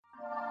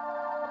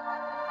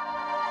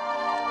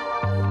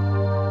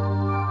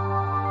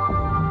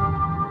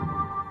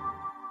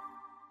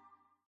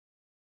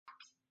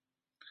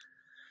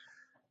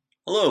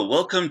Hello,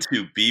 welcome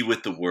to Be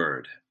With the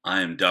Word.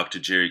 I am Dr.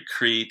 Jerry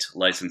Crete,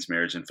 licensed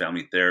marriage and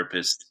family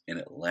therapist in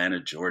Atlanta,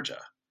 Georgia.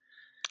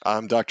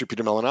 I'm Dr.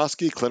 Peter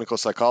Malinowski, clinical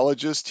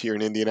psychologist here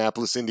in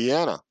Indianapolis,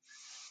 Indiana.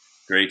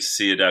 Great to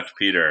see you, Dr.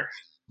 Peter.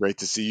 Great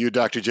to see you,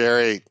 Dr.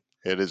 Jerry.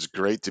 It is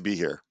great to be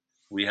here.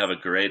 We have a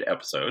great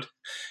episode,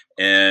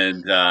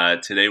 and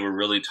today we're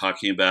really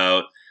talking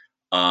about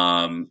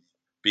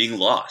being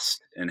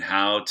lost and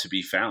how to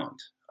be found,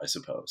 I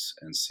suppose.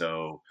 And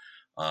so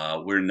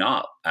we're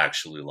not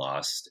actually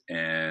lost.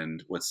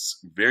 And what's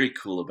very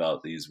cool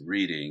about these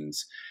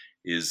readings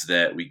is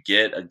that we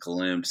get a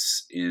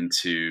glimpse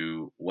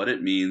into what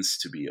it means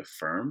to be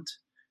affirmed,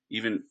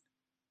 even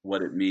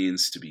what it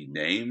means to be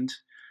named,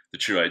 the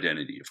true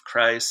identity of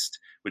Christ,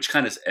 which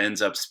kind of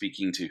ends up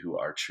speaking to who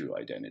our true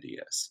identity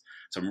is.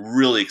 So I'm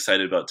really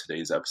excited about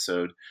today's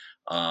episode.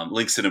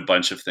 Links in a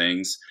bunch of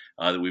things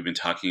that we've been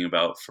talking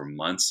about for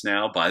months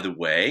now. By the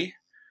way,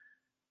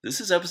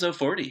 this is episode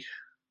 40.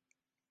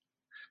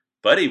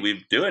 Buddy, we're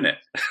doing it.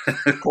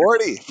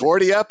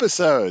 40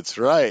 episodes,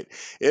 right.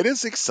 It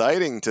is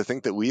exciting to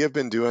think that we have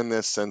been doing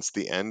this since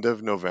the end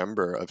of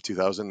November of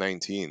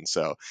 2019.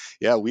 So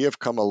yeah, we have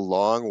come a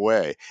long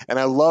way. And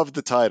I love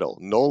the title,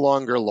 No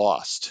Longer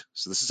Lost.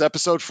 So this is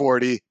episode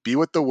 40, Be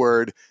With the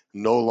Word,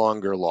 No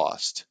Longer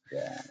Lost.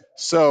 Yeah.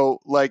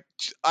 So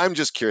I'm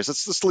just curious,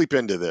 let's leap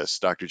into this,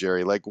 Dr.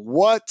 Jerry.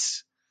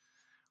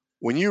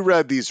 When you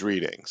read these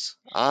readings,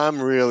 I'm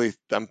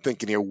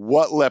thinking here,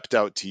 what leapt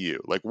out to you?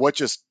 What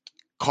just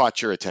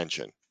caught your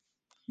attention?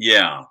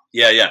 Yeah.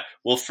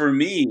 Well, for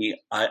me,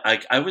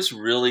 I was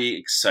really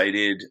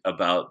excited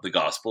about the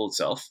gospel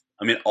itself.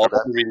 I mean, all Okay.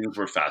 the readings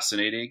were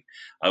fascinating.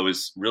 I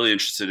was really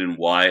interested in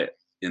why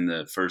in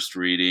the first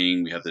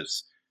reading we have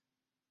this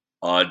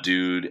odd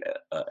dude,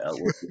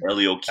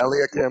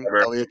 Eliakim,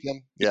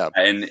 Eliakim, yeah.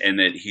 and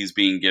that he's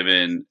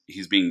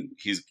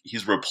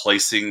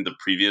replacing the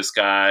previous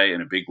guy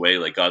in a big way.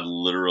 Like God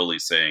literally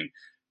saying,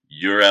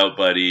 "You're out,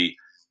 buddy.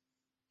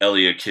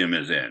 Eliakim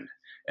is in."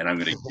 And I'm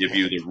going to give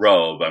you the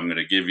robe. I'm going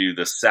to give you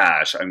the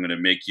sash. I'm going to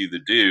make you the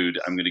dude.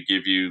 I'm going to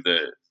give you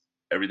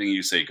everything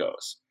you say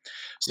goes.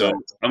 So Right.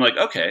 I'm like,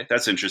 okay,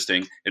 that's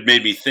interesting. It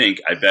made me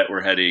think, I bet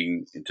we're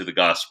heading into the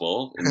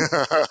gospel. And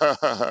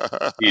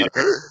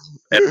Peter,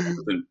 and I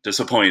wasn't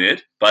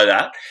disappointed by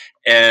that.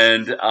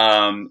 And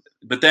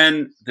but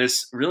then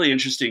this really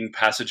interesting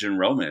passage in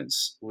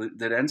Romans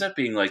that ends up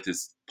being like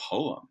this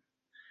poem.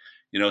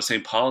 You know,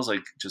 St. Paul's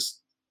like just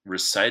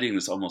reciting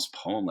this almost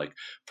poem, like,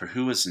 for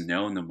who has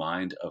known the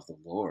mind of the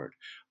Lord,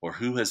 or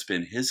who has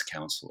been his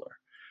counselor,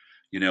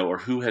 you know, or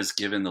who has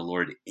given the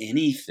Lord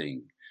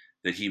anything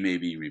that he may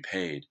be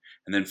repaid.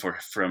 And then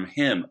from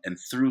him and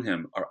through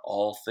him are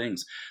all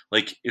things.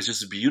 Like, it's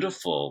just a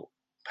beautiful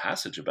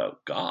passage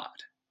about God.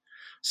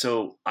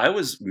 So I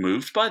was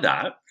moved by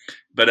that,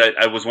 but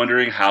I was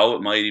wondering how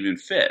it might even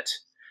fit.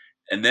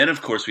 And then,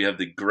 of course, we have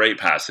the great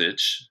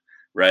passage,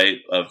 right,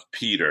 of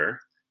Peter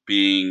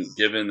being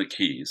given the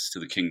keys to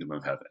the kingdom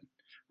of heaven,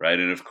 right?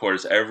 And of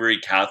course, every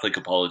Catholic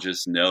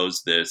apologist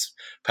knows this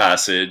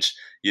passage,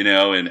 you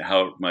know, and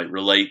how it might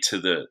relate to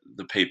the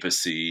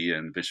papacy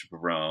and Bishop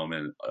of Rome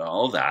and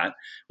all that,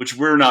 which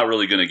we're not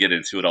really going to get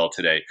into it all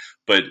today.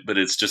 But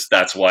it's just,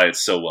 that's why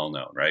it's so well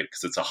known, right?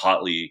 Because it's a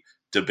hotly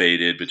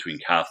debated between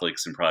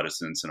Catholics and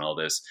Protestants and all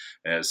this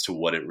as to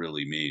what it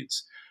really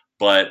means.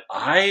 But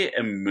I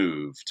am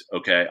moved,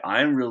 okay?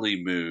 I'm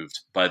really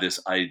moved by this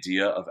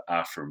idea of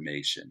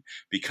affirmation,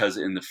 because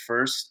in the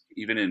first,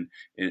 even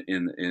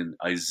in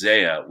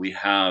Isaiah, we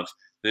have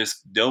this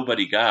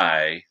nobody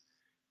guy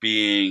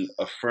being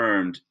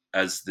affirmed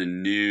as the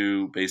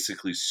new,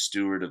 basically,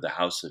 steward of the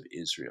house of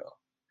Israel.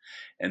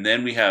 And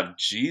then we have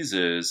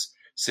Jesus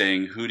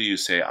saying, "Who do you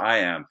say I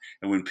am?"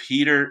 And when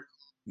Peter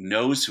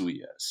knows who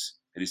he is,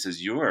 and he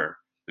says, "You're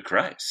the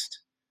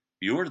Christ,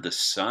 you're the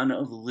Son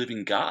of the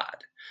living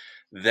God,"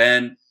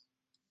 then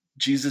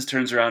Jesus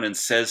turns around and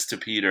says to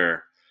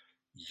Peter,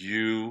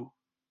 "You,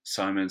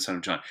 Simon, son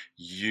of John,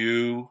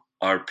 you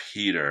are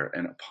Peter,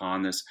 and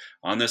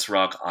on this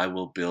rock I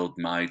will build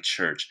my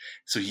church."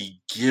 So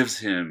he tells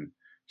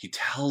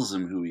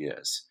him who he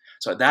is.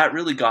 So that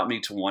really got me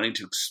to wanting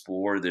to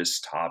explore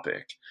this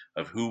topic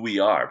of who we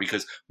are,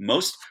 because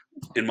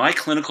in my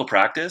clinical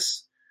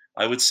practice,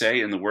 I would say,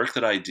 in the work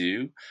that I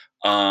do,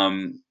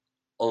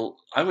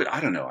 I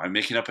don't know, I'm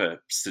making up a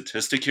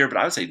statistic here, but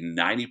I would say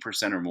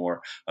 90% or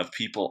more of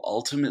people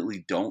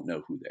ultimately don't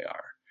know who they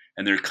are.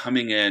 And they're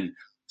coming in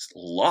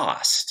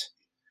lost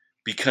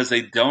because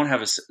they don't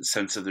have a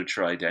sense of their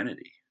true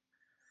identity.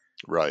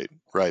 Right.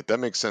 That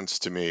makes sense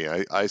to me.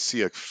 I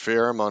see a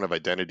fair amount of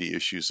identity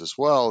issues as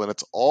well, and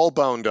it's all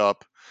bound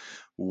up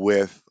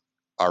with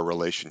our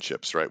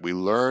relationships, right? We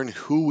learn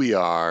who we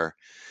are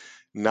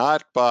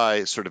not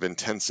by sort of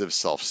intensive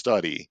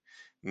self-study,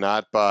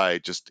 not by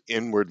just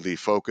inwardly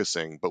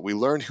focusing, but we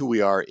learn who we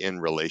are in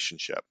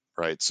relationship,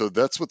 right? So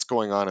that's what's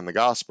going on in the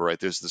gospel, right?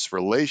 There's this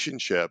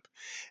relationship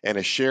and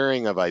a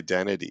sharing of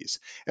identities.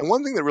 And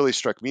one thing that really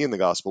struck me in the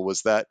gospel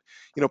was that,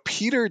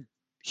 Peter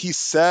he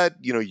said,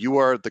 you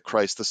are the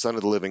Christ, the Son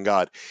of the living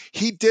God,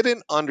 he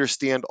didn't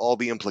understand all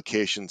the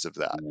implications of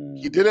that.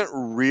 He Mm,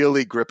 didn't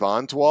really grip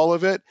onto all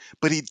of it,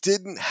 but he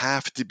didn't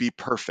have to be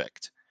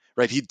perfect,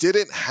 right? He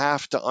didn't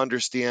have to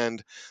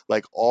understand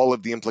like all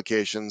of the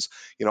implications,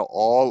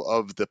 all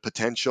of the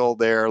potential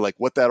there, like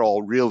what that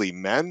all really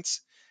meant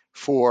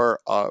for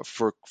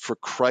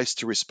Christ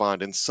to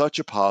respond in such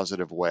a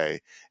positive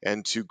way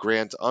and to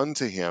grant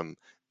unto him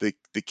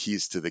the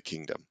keys to the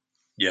kingdom.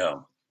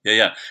 yeah,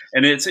 yeah.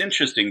 And it's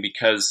interesting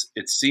because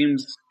it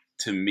seems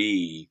to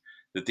me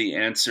that the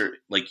answer,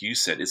 like you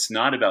said, it's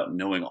not about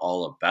knowing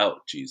all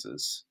about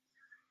Jesus.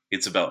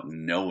 It's about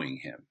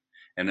knowing him.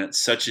 And at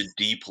such a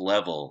deep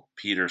level,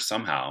 Peter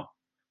somehow,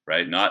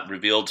 right, not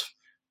revealed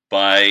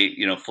by,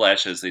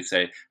 flesh, as they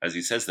say, as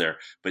he says there,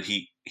 but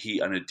he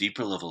on a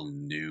deeper level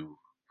knew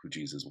who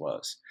Jesus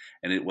was.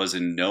 And it was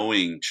in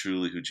knowing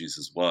truly who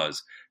Jesus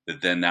was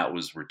that then that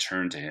was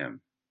returned to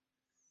him.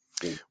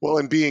 Well,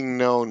 and being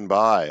known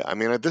by, I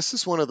mean, this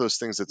is one of those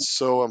things that's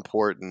so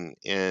important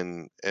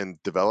in the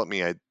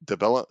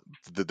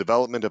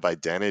development of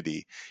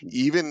identity,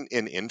 even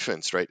in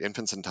infants, right?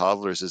 Infants and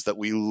toddlers, is that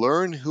we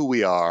learn who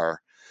we are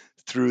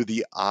through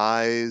the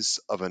eyes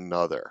of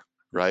another,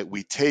 right?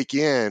 We take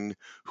in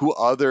who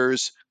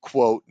others,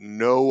 quote,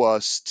 know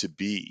us to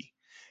be.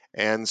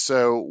 And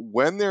so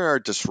when there are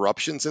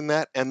disruptions in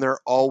that, and there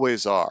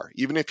always are,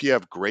 even if you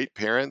have great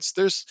parents,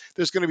 there's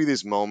going to be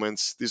these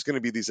moments, there's going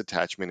to be these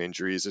attachment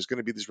injuries, there's going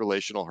to be these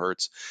relational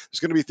hurts, there's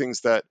going to be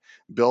things that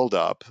build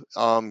up,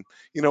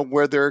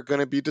 where there are going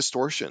to be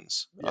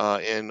distortions Yeah.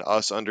 in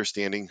us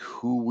understanding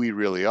who we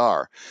really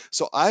are.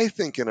 So I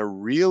think in a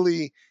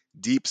really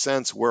deep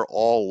sense, we're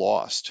all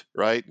lost,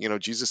 right?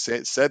 Jesus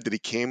said that he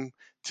came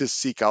to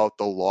seek out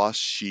the lost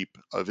sheep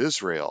of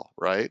Israel,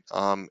 right?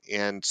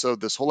 And so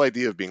this whole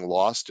idea of being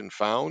lost and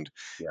found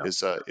Yeah.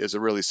 is a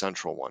really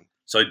central one.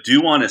 So I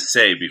do want to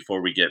say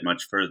before we get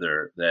much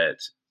further that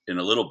in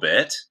a little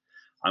bit,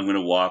 I'm going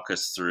to walk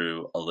us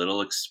through a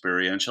little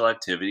experiential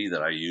activity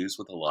that I use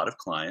with a lot of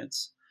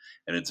clients,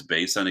 and it's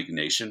based on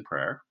Ignatian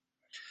prayer.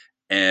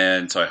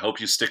 And so I hope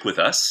you stick with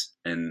us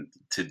and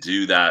to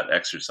do that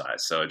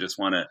exercise. So I just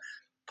want to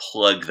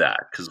plug that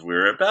because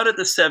we're about at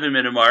the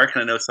 7-minute mark.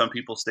 And I know some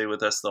people stay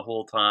with us the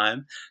whole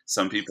time.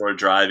 Some people are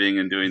driving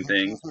and doing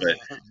things, but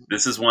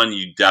this is one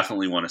you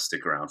definitely want to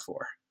stick around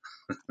for.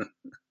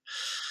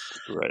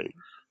 Great.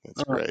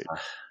 That's Uh, great.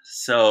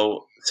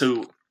 so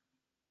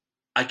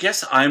I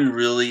guess I'm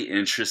really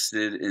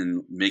interested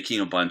in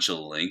making a bunch of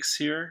links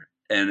here,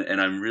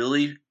 and I'm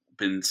really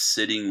been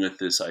sitting with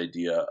this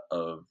idea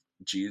of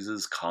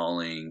Jesus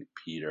calling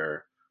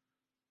Peter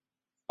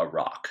a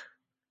rock,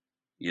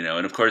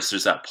 and of course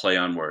there's that play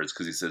on words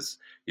because he says,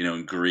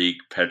 in Greek,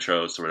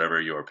 Petros or whatever,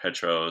 you're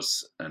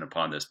Petros, and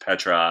upon this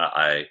Petra,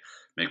 I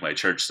make my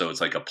church. So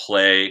it's like a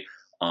play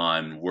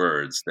on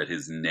words that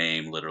his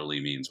name literally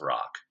means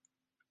rock.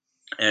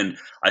 And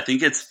I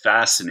think it's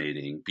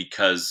fascinating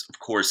because, of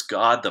course,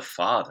 God the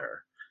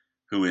Father,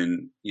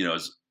 who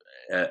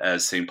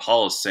as St.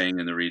 Paul is saying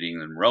in the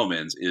reading in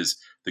Romans, is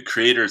the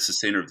creator and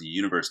sustainer of the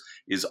universe,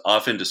 is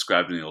often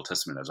described in the Old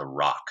Testament as a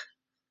rock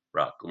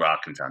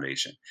and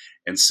foundation.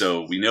 And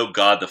so we know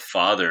God the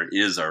Father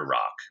is our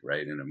rock,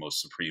 right, in a most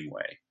supreme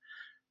way.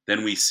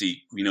 Then we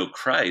know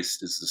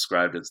Christ is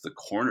described as the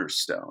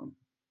cornerstone,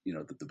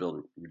 that the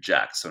builder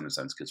rejects. So in a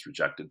sense, gets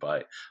rejected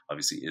by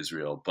obviously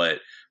Israel, but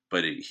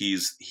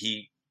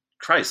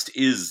Christ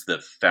is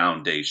the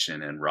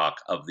foundation and rock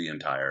of the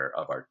entire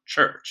of our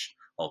church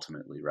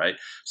ultimately, right?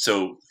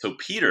 So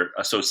Peter,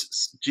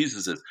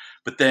 Jesus is,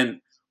 but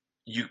then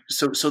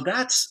so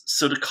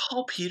to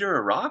call Peter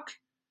a rock,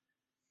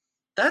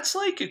 that's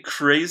like a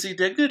crazy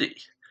dignity.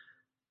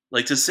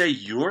 Like to say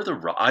you're the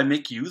rock, I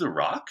make you the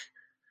rock.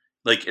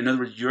 Like in other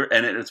words,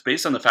 and it's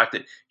based on the fact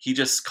that he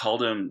just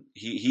called him.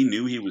 He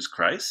knew he was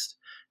Christ,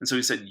 and so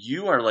he said,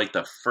 "You are like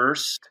the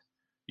first.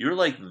 You're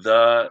like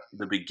the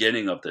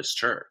beginning of this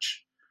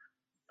church.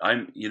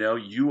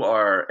 You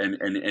are."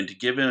 And to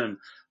give him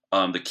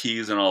the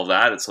keys and all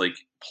that, it's like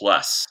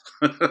plus.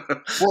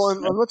 Well,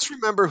 and let's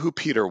remember who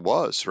Peter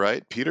was,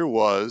 right? Peter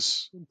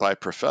was, by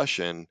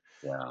profession,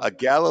 Yeah. a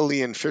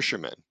Galilean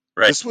fisherman.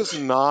 Right. This was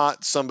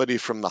not somebody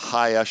from the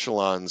high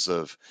echelons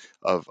of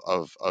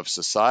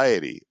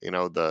society.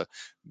 The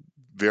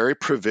very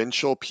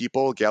provincial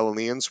people,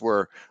 Galileans,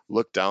 were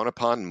looked down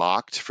upon,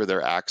 mocked for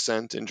their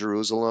accent in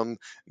Jerusalem,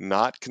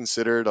 not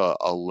considered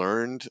a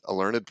learned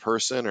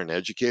person or an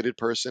educated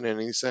person in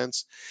any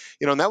sense.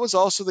 And that was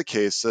also the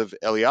case of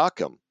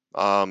Eliakim.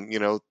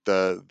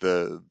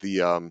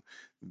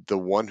 The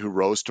one who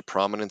rose to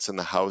prominence in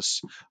the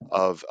house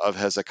of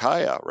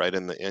Hezekiah, right?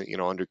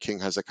 Under King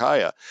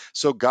Hezekiah.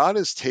 So God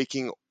is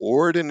taking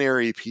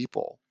ordinary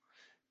people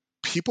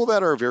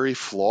that are very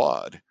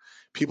flawed,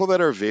 people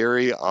that are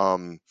very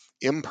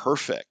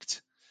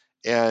imperfect,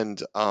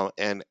 and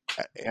and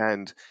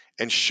and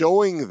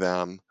showing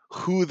them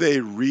who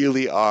they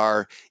really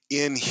are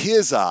in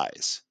His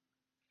eyes,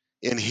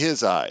 in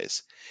His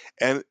eyes.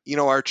 And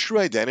our true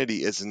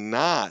identity is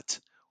not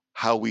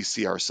how we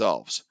see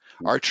ourselves.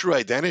 Our true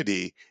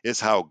identity is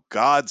how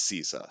God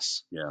sees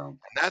us. Yeah. And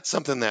that's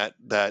something that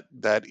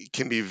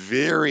can be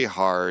very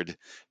hard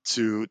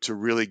to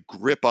really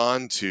grip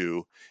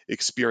onto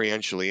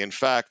experientially. In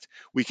fact,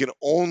 we can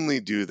only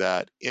do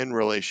that in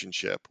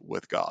relationship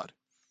with God.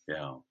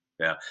 Yeah.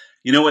 Yeah.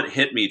 You know what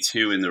hit me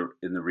too in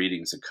the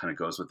readings, it kind of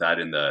goes with that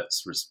in the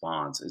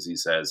response, is he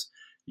says,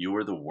 "You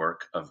are the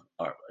work of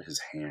his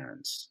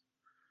hands."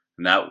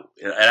 And that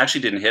it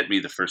actually didn't hit me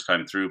the first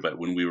time through, but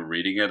when we were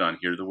reading it on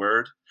Hear the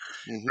Word,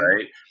 Hmm.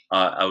 right?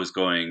 I was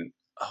going,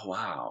 "Oh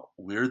wow,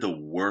 we're the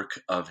work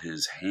of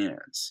his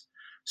hands."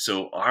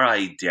 So our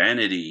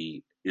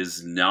identity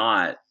is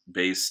not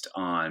based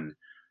on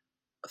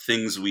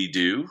things we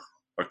do,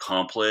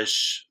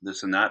 accomplish,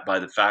 this and that by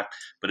the fact,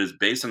 but is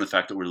based on the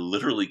fact that we're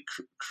literally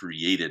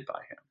created by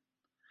him,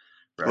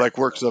 right? Like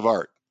works of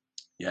art.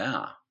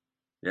 Yeah,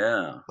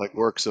 yeah, Like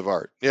works of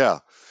art. Yeah.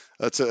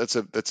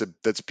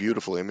 That's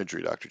beautiful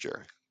imagery, Dr.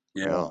 Jerry.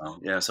 yeah, Yeah.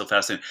 yeah. So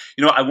fascinating.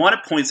 I want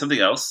to point something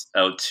else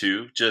out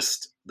too,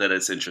 just that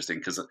it's interesting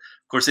because, of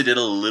course, I did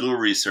a little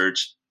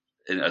research,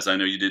 and as I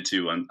know you did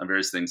too, on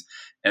various things.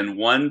 And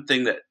one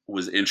thing that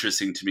was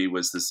interesting to me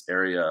was this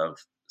area of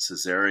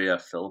Caesarea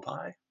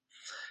Philippi,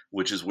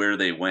 which is where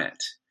they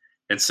went.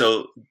 And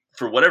so,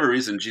 for whatever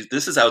reason,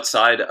 this is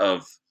outside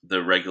of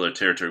the regular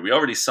territory. We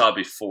already saw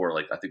before,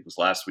 like I think it was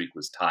last week,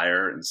 was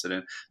Tyre and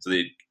Sidon. So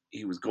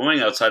he was going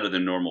outside of the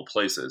normal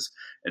places,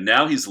 and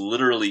now he's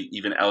literally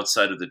even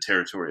outside of the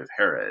territory of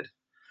Herod.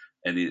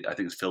 And I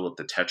think it's Philip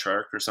the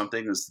Tetrarch or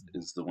something is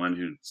the one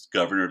who's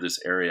governor of this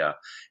area,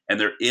 and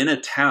they're in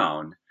a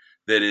town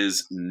that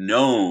is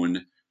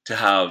known to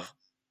have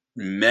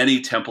many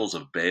temples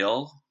of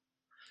Baal,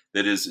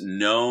 that is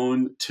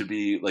known to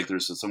be like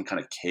there's some kind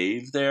of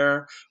cave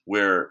there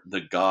where the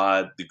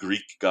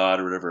Greek god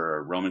or whatever,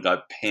 or Roman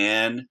god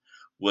Pan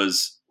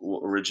was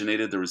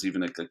originated. There was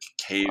even like a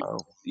cave. Wow.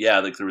 Yeah,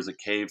 like there was a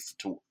cave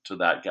to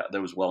that guy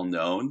that was well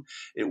known.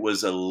 It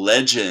was a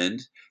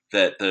legend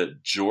that the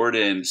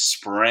Jordan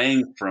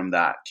sprang from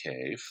that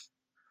cave.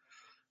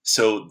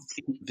 So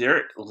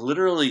they're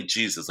literally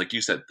Jesus, like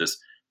you said,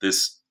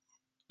 this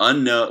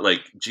unknown,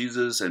 like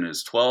Jesus and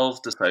his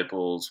 12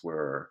 disciples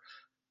were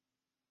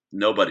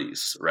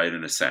nobodies, right?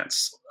 In a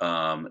sense,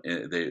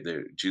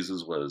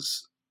 Jesus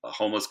was a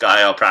homeless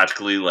guy,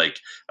 practically like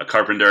a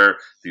carpenter.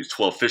 These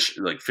 12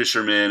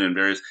 fishermen and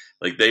various,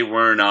 like they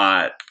were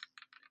not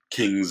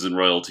kings and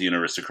royalty and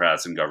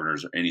aristocrats and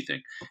governors or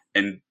anything.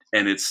 And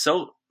it's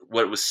so,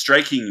 what was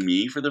striking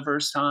me for the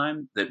first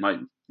time that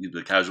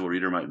the casual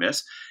reader might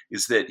miss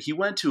is that he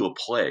went to a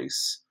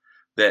place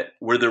that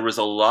where there was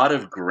a lot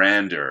of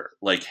grandeur.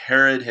 Like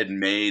Herod had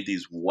made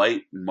these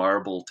white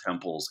marble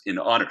temples in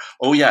honor.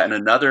 Oh yeah, and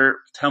another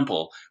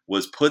temple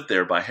was put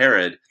there by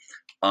Herod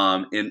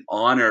in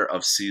honor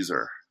of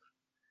Caesar,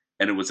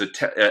 and it was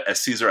a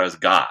Caesar as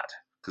God,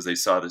 because they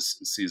saw this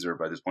Caesar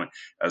by this point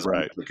as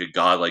Right. like a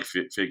godlike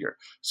figure.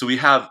 So we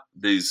have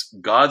these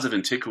gods of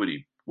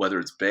antiquity, whether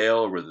it's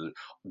Baal or whether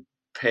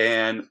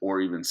Pan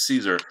or even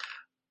Caesar.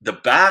 The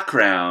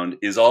background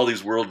is all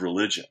these world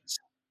religions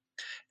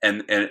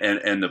and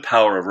the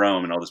power of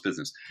Rome and all this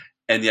business.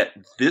 And yet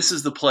this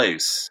is the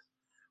place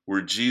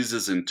where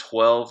Jesus and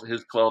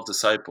his 12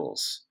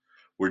 disciples,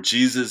 where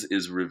Jesus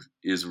is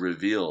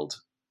revealed,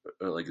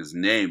 like is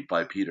named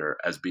by Peter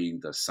as being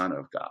the Son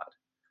of God,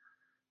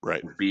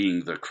 Right.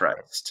 being the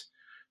Christ.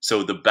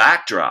 So the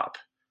backdrop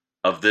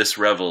of this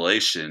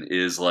revelation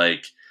is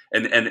like,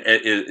 and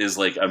it is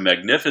like a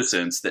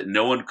magnificence that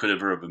no one could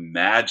ever have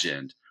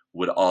imagined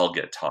would all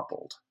get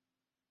toppled.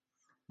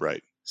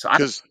 Right. So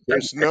Because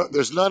there's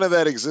none of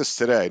that exists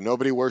today.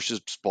 Nobody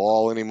worships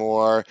Baal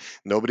anymore.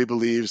 Nobody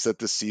believes that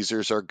the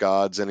Caesars are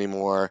gods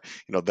anymore.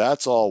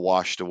 That's all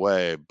washed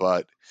away.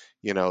 But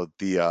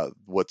the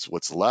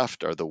what's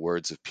left are the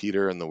words of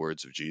Peter and the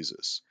words of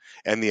Jesus,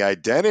 and the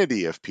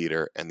identity of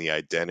Peter and the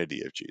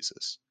identity of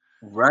Jesus.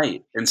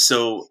 right. And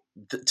so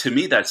to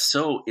me, that's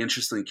so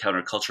interestingly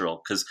countercultural,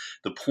 because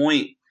the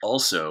point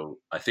also,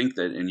 I think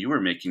that, and you were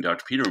making,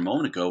 Dr. Peter, a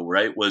moment ago,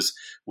 right, was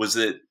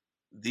that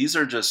these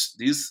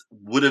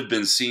would have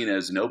been seen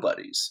as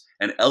nobodies,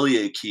 and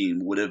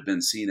Eliakim would have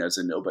been seen as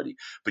a nobody.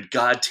 But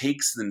God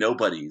takes the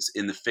nobodies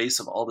in the face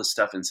of all this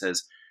stuff and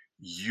says,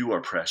 "You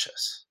are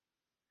precious.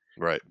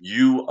 Right.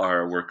 You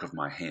are a work of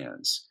my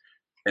hands."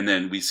 And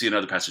then we see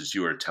another passage,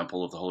 you are a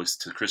temple of the Holy,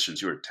 to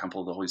Christians, you are a temple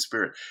of the Holy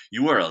Spirit.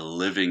 You are a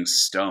living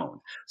stone.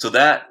 So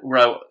that's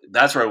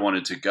where I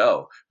wanted to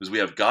go, because we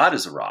have God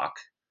as a rock,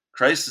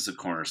 Christ is a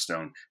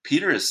cornerstone,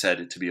 Peter has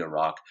said it to be a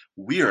rock.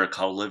 We are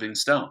called living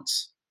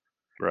stones.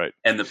 Right.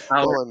 And the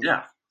power, Well,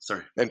 yeah,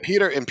 sorry. and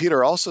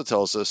Peter also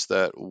tells us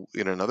that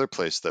in another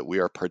place that we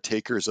are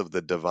partakers of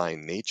the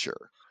divine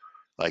nature.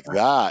 Like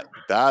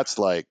that's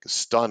like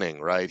stunning,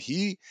 right?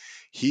 He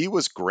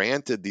was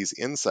granted these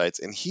insights,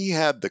 and he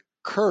had the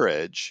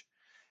courage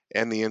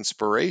and the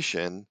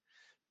inspiration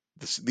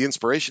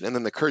and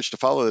then the courage to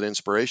follow that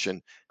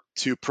inspiration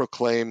to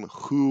proclaim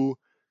who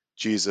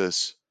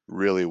Jesus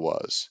really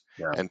was.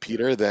 Yeah. And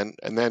Peter then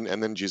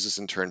Jesus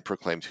in turn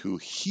proclaimed who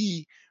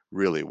he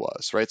really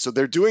was, right? So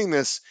they're doing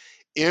this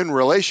in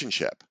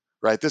relationship,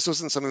 right? This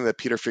wasn't something that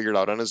Peter figured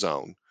out on his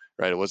own,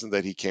 right? It wasn't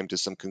that he came to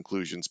some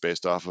conclusions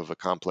based off of a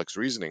complex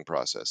reasoning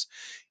process.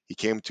 He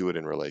came to it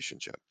in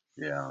relationship.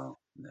 Yeah,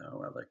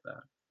 no, I like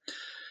that.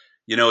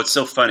 You know, it's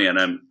so funny, and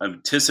I'm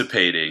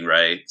anticipating,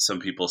 right? Some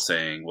people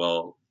saying,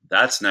 "Well,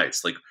 that's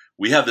nice. Like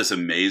we have this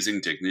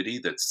amazing dignity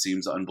that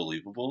seems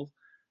unbelievable,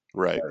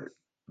 Right.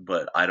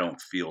 but I don't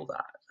feel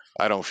that."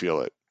 I don't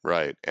feel it.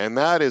 Right. And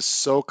that is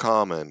so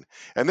common.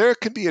 And there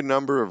could be a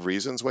number of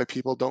reasons why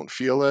people don't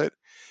feel it.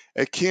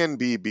 It can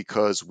be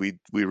because we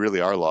really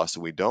are lost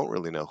and we don't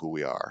really know who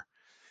we are.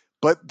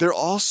 But I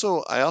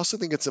also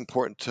think it's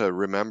important to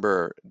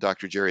remember,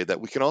 Dr. Jerry,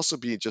 that we can also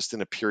be just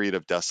in a period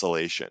of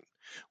desolation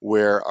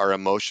where our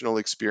emotional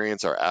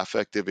experience, our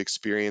affective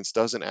experience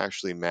doesn't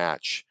actually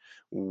match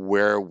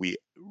where we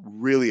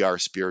really are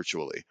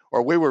spiritually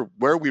or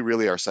where we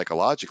really are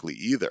psychologically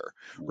either,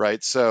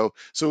 right? So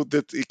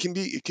that it can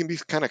be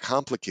kind of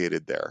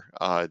complicated there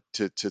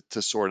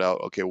to sort out,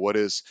 okay, what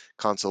is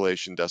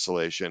consolation,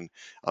 desolation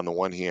on the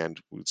one hand,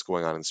 what's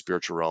going on in the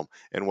spiritual realm,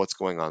 and what's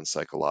going on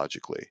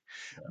psychologically.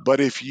 But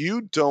if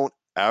you don't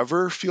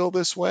ever feel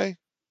this way,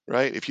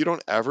 right? If you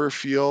don't ever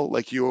feel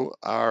like you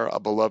are a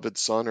beloved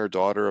son or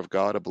daughter of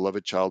God, a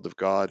beloved child of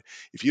God,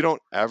 if you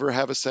don't ever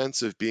have a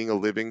sense of being a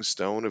living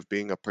stone, of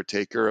being a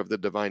partaker of the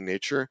divine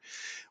nature,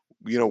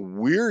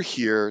 we're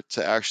here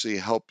to actually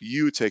help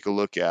you take a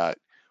look at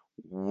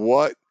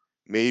what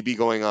may be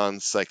going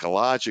on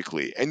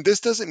psychologically. And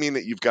this doesn't mean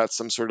that you've got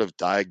some sort of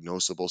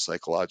diagnosable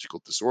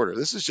psychological disorder.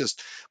 This is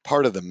just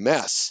part of the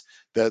mess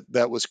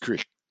that was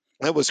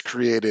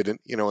created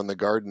in the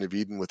Garden of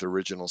Eden with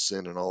original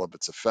sin and all of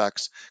its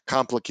effects,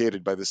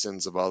 complicated by the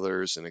sins of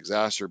others and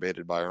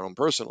exacerbated by our own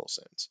personal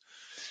sins.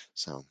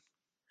 So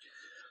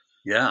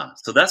Yeah.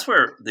 So that's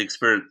where the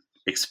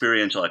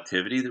experiential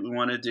activity that we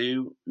want to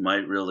do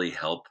might really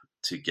help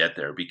to get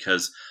there,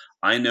 because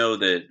I know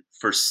that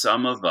for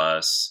some of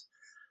us,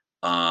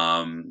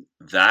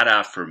 that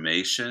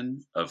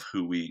affirmation of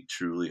who we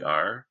truly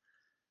are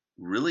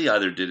really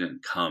either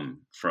didn't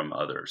come from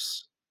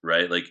others,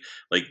 right? Like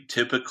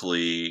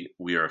typically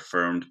we are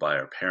affirmed by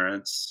our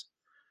parents.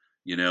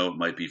 It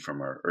might be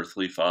from our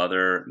earthly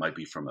father, it might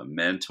be from a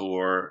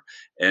mentor,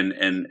 and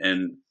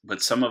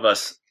but some of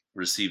us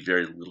receive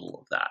very little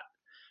of that.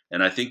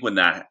 And I think when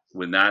that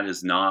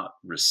is not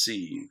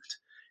received,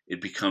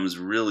 it becomes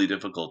really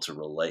difficult to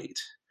relate.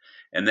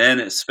 And then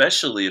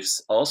especially if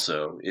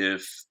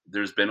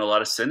there's been a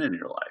lot of sin in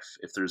your life,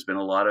 if there's been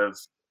a lot of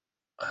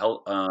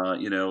health,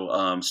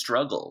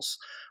 struggles,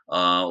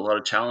 a lot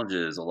of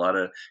challenges, a lot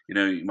of,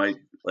 you might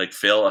like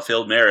fail a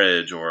failed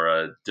marriage or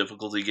a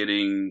difficulty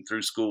getting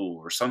through school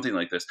or something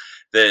like this,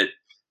 that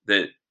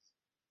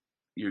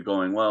you're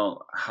going,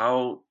 well,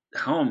 how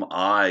am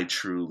I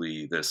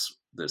truly this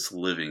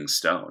living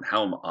stone?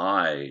 How am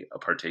I a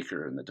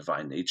partaker in the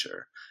divine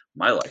nature?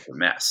 My life a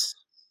mess.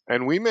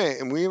 and we may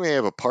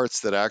have a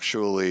parts that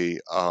actually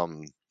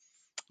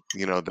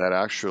that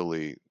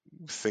actually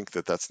think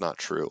that that's not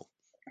true,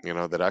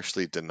 that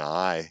actually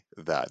deny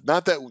that.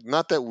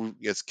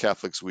 As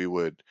Catholics we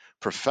would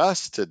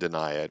profess to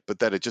deny it, but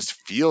that it just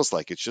feels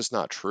like it's just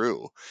not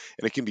true.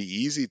 And it can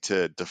be easy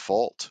to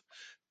default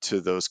to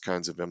those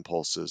kinds of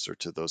impulses or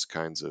to those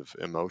kinds of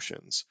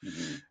emotions.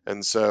 Hmm.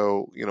 And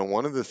so,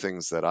 one of the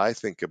things that I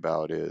think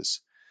about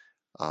is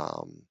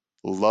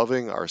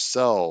loving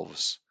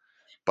ourselves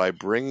by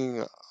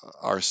bringing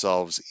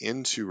ourselves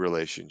into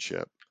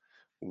relationship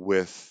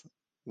with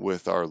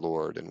with our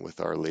Lord and with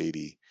Our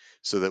Lady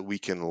so that we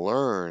can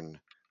learn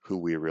who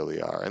we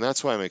really are. And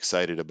that's why I'm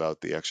excited about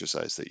the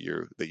exercise that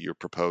you're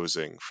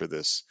proposing for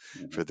this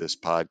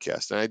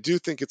podcast. And I do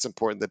think it's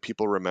important that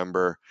people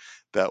remember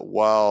that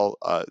while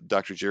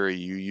Dr. Jerry,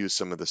 you use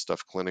some of this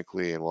stuff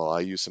clinically, and while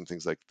I use some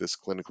things like this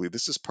clinically,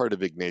 this is part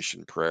of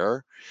Ignatian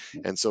prayer.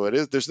 And so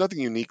there's nothing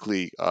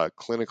uniquely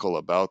clinical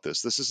about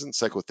this. This isn't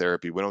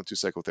psychotherapy. We don't do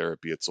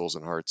psychotherapy at Souls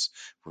and Hearts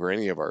for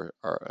any of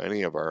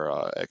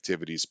our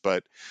activities,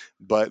 but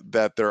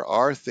that there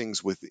are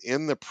things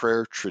within the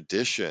prayer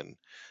tradition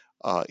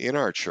in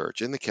our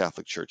church, in the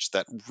Catholic Church,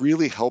 that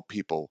really help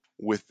people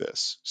with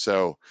this.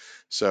 So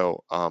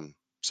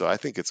I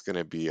think it's going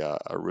to be a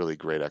really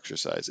great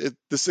exercise.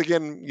 This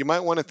again, you might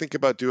want to think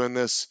about doing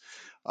this.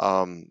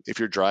 If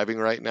you're driving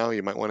right now,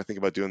 you might want to think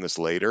about doing this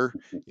later.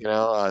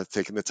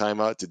 Taking the time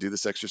out to do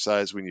this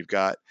exercise when you've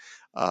got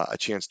a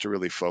chance to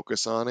really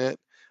focus on it,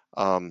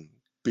 um,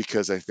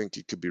 because I think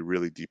it could be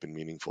really deep and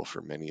meaningful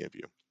for many of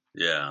you.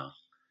 Yeah.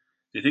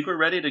 Do you think we're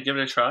ready to give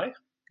it a try?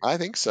 I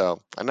think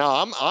so. And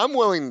now I'm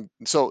willing.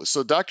 So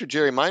Dr.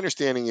 Jerry, my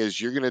understanding is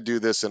you're going to do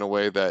this in a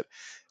way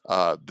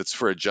that's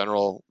for a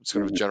general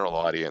sort of Mhm. general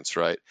audience,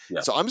 right?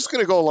 Yeah. So I'm just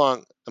going to go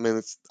along. I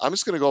mean, I'm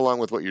just going to go along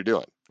with what you're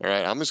doing. All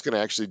right. I'm just going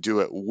to actually do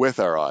it with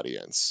our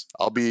audience.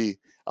 I'll be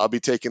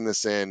taking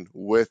this in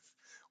with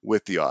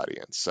the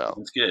audience. So,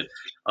 That's good.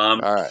 all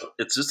right.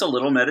 It's just a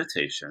little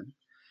meditation,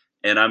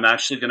 and I'm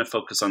actually going to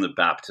focus on the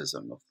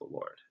baptism of the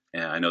Lord.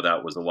 And I know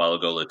that was a while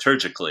ago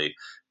liturgically,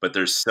 but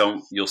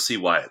you'll see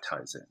why it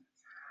ties in.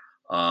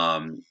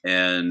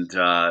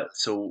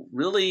 So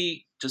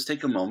really just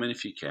take a moment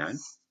if you can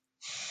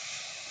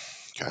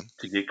Okay.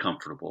 to get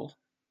comfortable.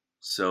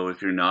 So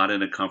if you're not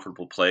in a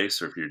comfortable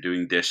place, or if you're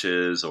doing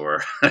dishes,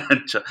 or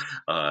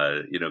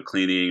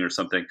cleaning or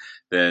something,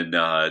 then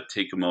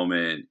take a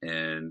moment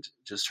and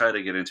just try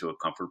to get into a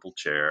comfortable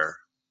chair,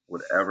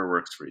 whatever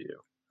works for you.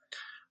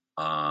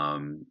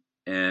 Um,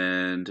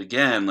 and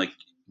again, like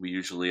we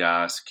usually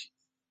ask,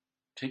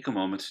 take a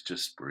moment to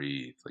just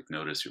breathe, like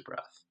notice your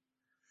breath.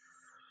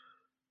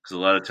 Because a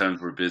lot of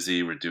times we're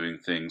busy, we're doing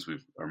things,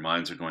 our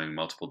minds are going in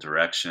multiple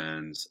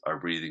directions, our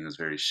breathing is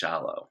very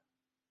shallow.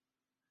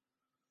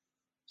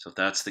 So if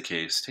that's the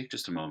case, take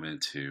just a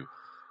moment to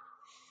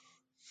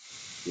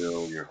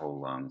fill your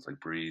whole lungs, like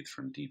breathe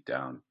from deep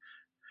down.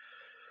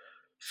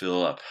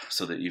 Fill up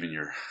so that even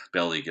your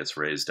belly gets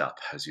raised up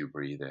as you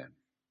breathe in.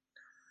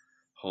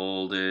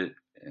 Hold it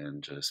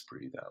and just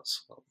breathe out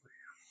slowly.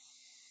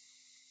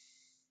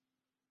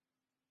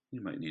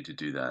 You might need to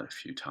do that a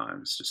few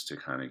times just to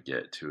kind of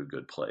get to a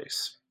good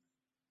place.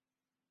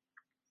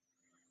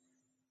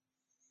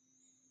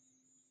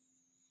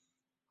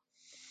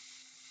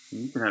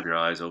 You can have your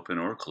eyes open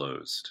or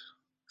closed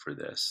for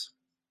this.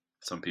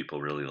 Some people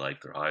really like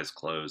their eyes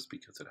closed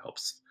because it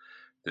helps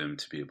them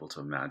to be able to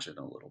imagine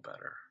a little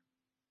better.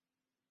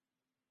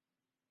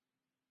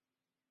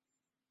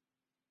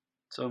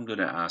 So I'm going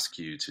to ask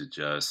you to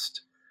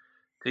just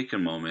take a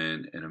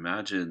moment and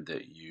imagine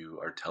that you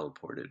are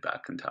teleported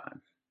back in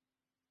time.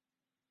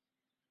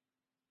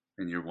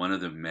 And you're one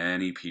of the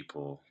many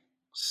people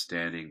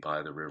standing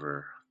by the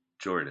river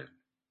Jordan.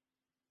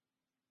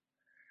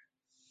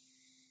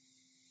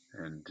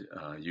 And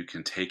you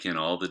can take in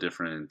all the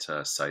different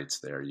sights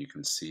there. You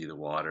can see the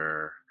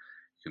water.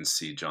 You can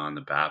see John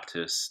the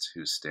Baptist,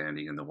 who's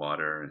standing in the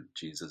water, and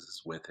Jesus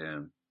is with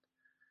him,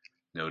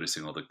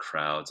 noticing all the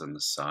crowds on the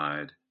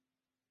side.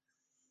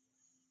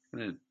 I'm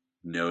going to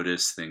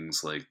notice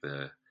things like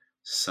the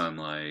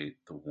sunlight,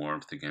 the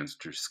warmth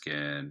against your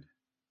skin.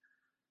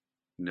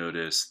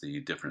 Notice the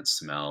different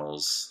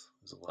smells.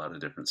 There's a lot of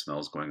different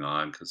smells going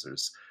on because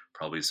there's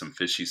probably some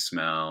fishy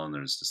smell, and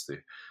there's just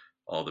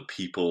all the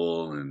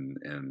people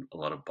and a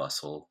lot of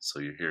bustle. So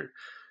you're here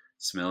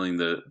smelling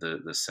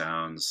the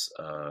sounds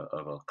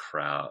of a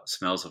crowd,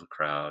 smells of a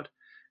crowd,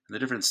 and the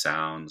different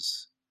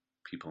sounds,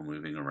 people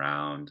moving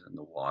around, and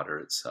the water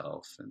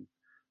itself,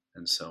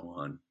 and so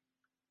on.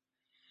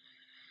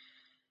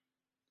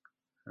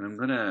 And I'm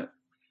gonna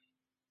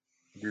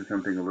do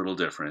something a little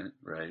different,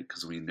 right?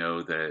 Because we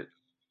know that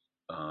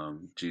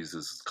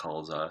Jesus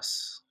calls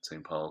us,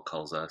 St. Paul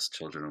calls us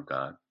children of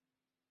God.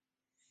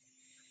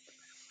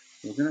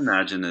 We're going to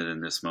imagine that in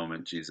this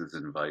moment, Jesus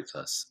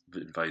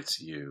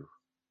invites you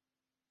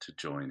to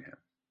join him.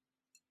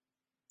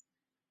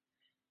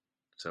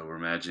 So we're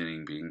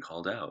imagining being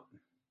called out.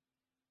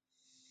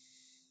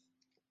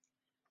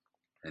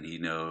 And he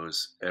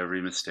knows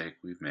every mistake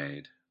we've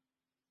made.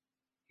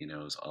 He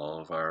knows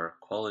all of our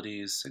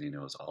qualities, and he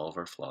knows all of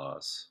our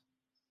flaws.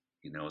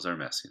 He knows our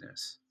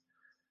messiness.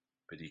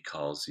 But he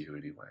calls you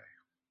anyway.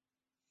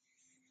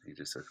 He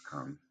just says,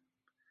 come.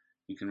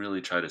 You can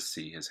really try to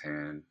see his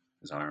hand,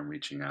 his arm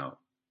reaching out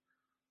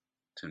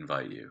to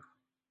invite you.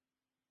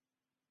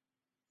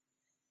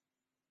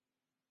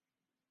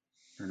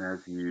 And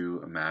as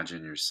you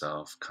imagine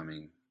yourself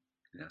coming,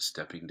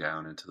 stepping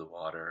down into the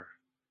water,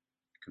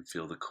 you can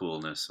feel the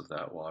coolness of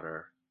that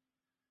water,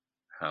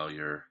 how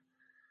your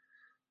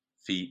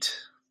feet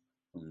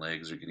and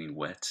legs are getting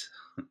wet.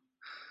 And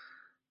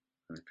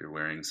if you're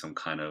wearing some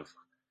kind of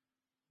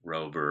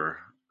robe or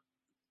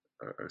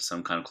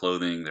some kind of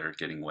clothing, they're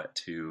getting wet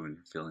too, and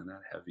you're feeling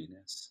that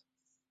heaviness.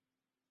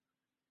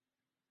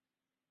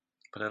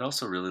 But I'd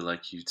also really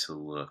like you to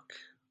look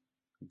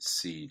and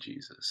see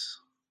Jesus.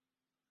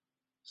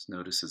 Just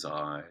notice his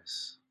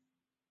eyes,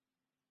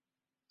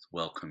 his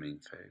welcoming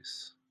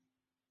face.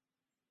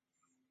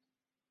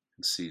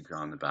 And see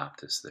John the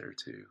Baptist there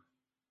too.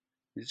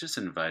 He's just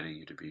inviting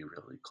you to be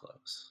really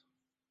close.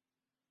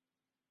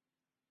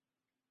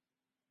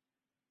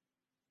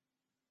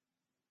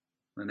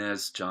 And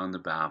as John the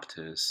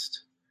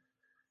Baptist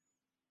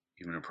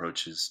even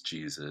approaches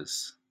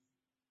Jesus,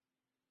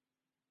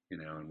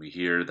 and we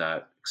hear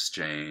that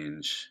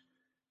exchange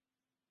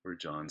where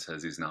John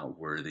says he's not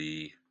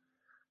worthy,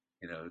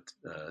 to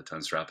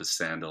unstrap his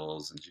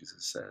sandals, and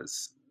Jesus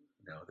says,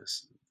 "No,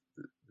 this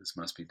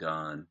must be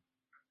done."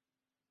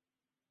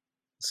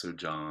 So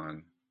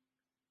John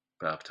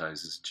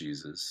baptizes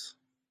Jesus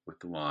with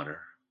the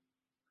water.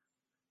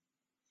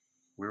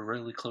 We're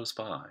really close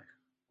by.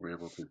 We're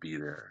able to be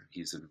there.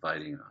 He's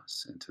inviting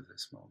us into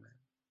this moment.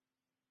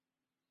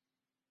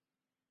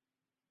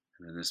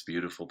 And in this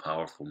beautiful,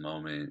 powerful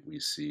moment, we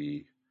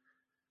see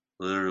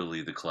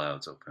literally the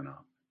clouds open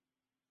up.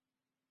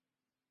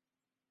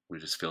 We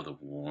just feel the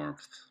warmth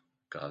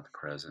of God's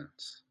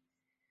presence.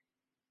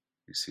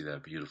 We see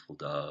that beautiful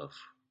dove.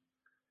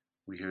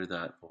 We hear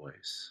that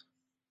voice.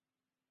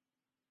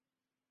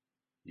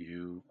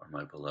 You are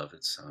my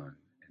beloved Son,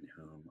 in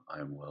whom I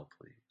am well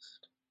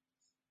pleased.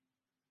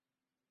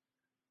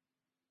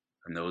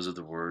 And those are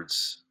the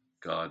words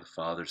God the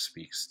Father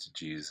speaks to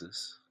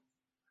Jesus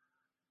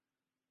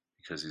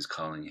because he's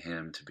calling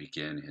him to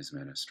begin his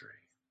ministry.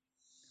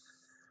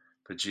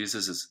 But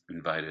Jesus has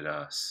invited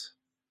us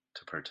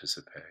to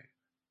participate.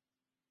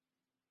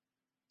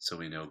 So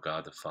we know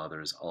God the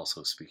Father is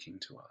also speaking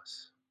to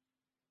us.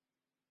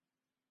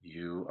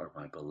 You are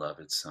my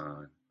beloved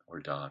son or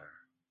daughter,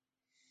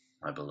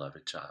 my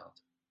beloved child,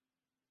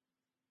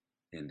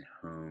 in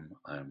whom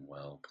I am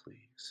well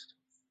pleased.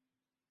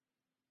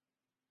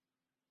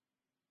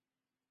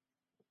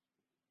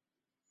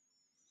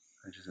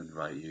 I just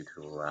invite you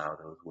to allow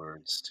those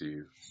words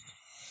to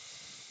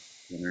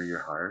enter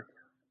your heart.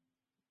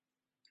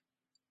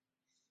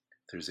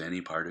 If there's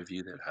any part of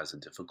you that has a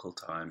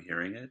difficult time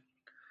hearing it,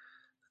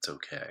 it's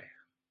okay.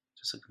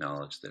 Just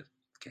acknowledge that it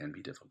can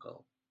be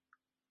difficult.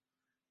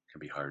 It can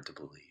be hard to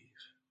believe.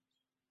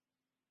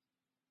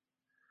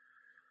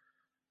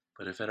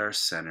 But if at our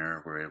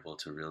center we're able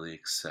to really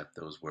accept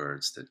those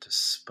words that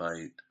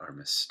despite our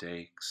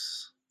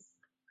mistakes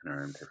and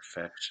our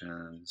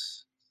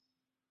imperfections,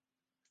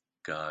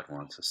 God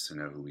wants us to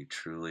know who we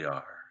truly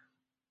are.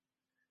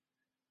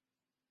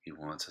 He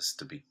wants us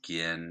to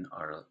begin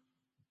our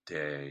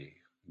day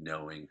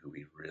knowing who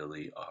we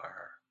really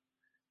are,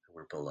 that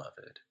we're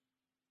beloved,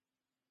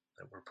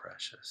 that we're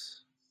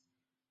precious,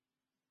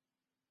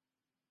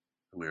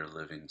 that we're a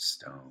living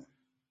stone.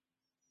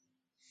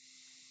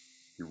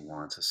 He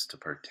wants us to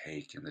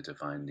partake in the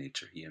divine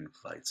nature. He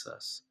invites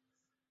us.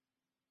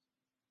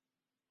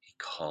 He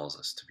calls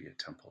us to be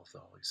a temple of the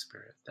Holy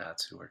Spirit.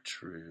 That's who our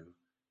true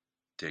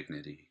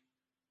dignity,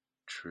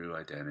 true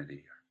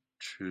identity, our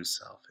true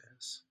self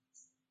is.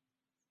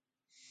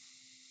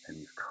 And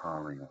he's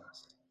calling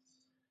us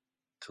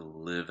to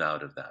live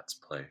out of that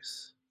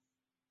place.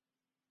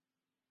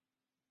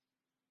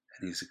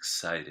 And he's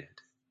excited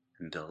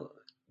and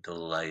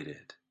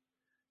delighted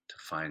to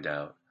find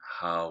out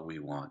how we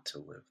want to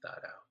live that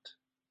out.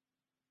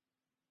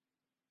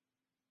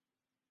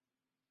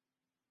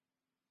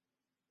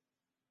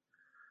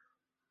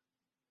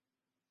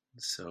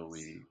 And so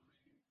we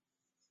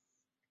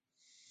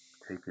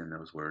take in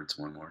those words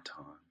one more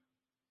time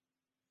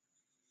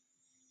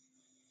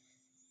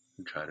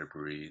and try to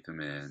breathe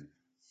them in,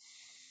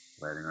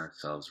 letting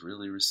ourselves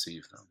really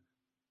receive them.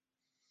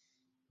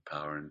 The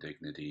power and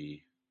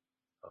dignity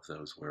of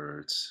those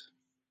words.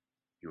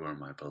 You are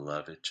my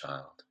beloved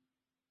child,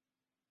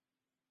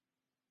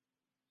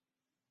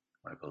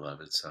 my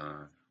beloved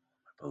son,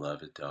 my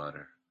beloved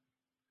daughter,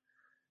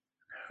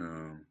 in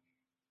whom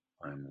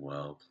I am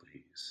well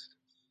pleased.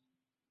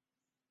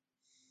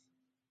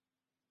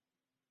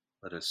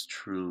 Let us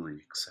truly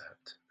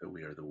accept that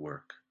we are the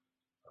work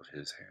of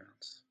his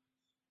hands.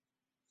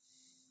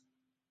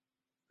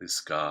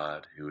 This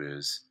God who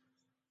is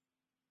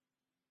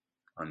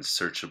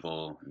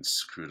unsearchable,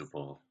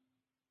 inscrutable,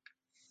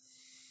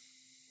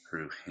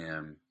 through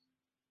him,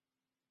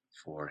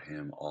 for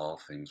him, all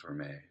things were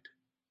made.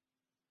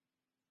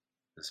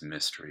 This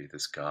mystery,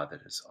 this God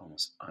that is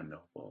almost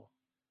unknowable,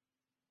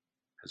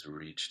 has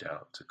reached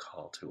out to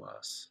call to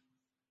us,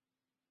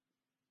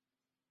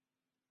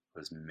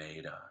 who has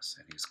made us,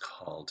 and he's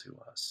called to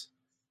us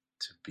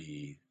to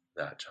be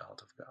that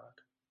child of God.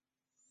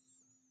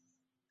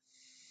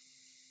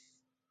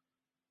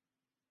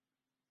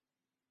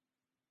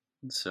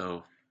 And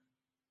so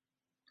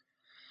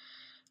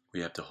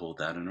we have to hold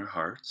that in our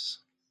hearts,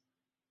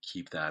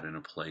 keep that in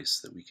a place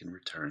that we can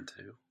return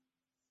to.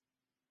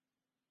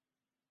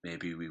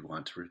 Maybe we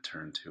want to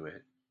return to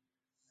it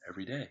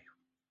every day,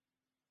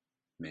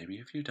 maybe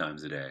a few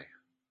times a day,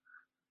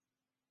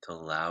 to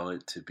allow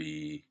it to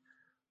be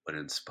what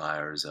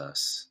inspires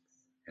us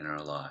in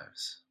our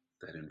lives,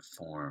 that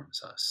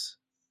informs us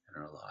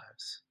in our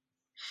lives,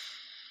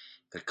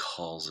 that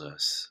calls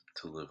us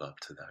to live up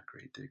to that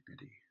great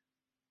dignity.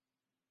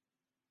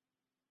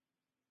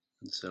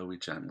 And so we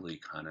gently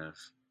kind of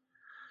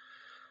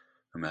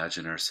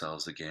imagine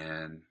ourselves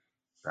again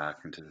back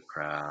into the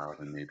crowd,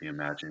 and maybe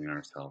imagining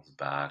ourselves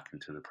back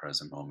into the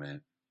present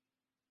moment,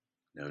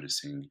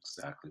 noticing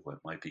exactly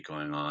what might be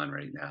going on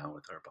right now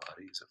with our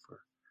bodies.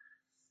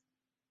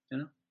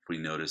 If we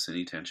notice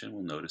any tension,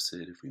 we'll notice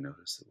it. If we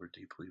notice that we're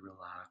deeply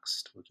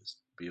relaxed, we'll just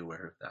be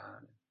aware of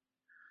that.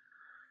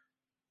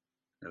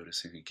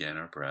 Noticing again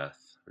our breath,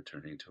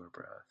 returning to our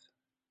breath.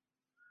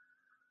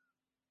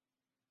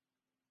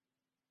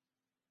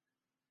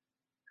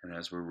 And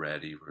as we're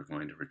ready, we're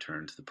going to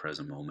return to the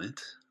present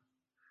moment.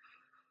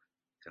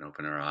 We can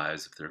open our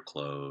eyes if they're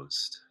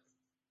closed.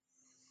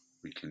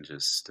 We can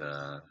just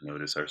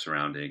notice our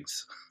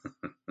surroundings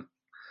and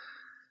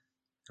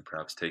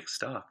perhaps take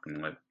stock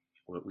in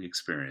what we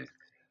experience.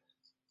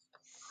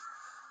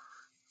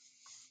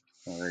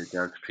 All right,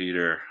 Dr.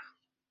 Peter,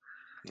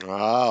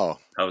 Wow.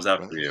 how was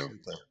that for you?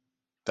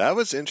 That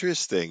was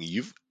interesting.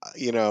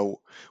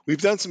 We've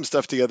done some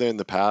stuff together in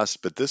the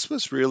past, but this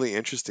was really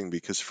interesting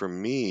because for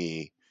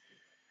me,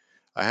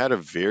 I had a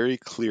very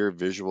clear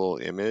visual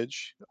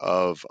image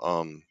of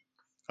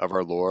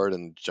our Lord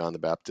and John the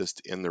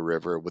Baptist in the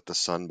river with the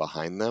sun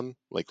behind them,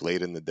 like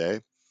late in the day.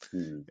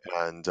 Hmm.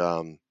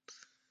 And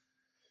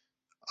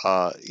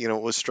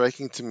what was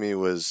striking to me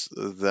was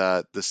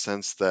that the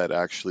sense that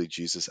actually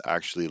Jesus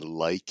actually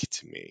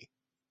liked me,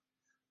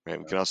 right?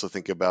 We can also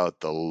think about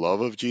the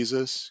love of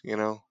Jesus,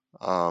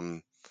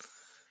 um,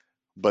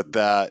 but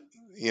that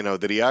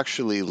he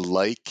actually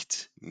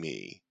liked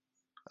me,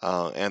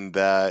 and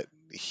that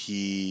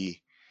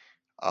he,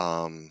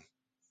 um,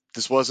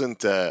 this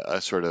wasn't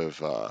a sort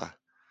of,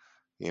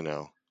 you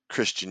know,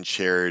 Christian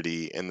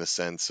charity in the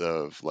sense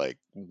of like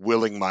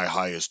willing my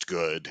highest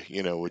good,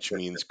 which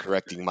means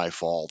correcting my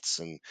faults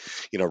and,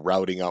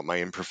 routing out my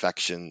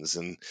imperfections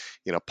and,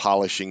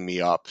 polishing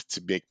me up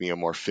to make me a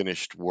more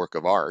finished work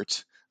of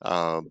art.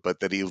 But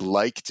that he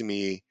liked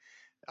me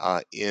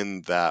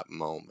in that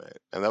moment.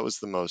 And that was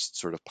the most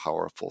sort of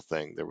powerful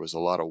thing. There was a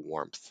lot of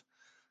warmth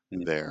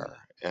Mhm.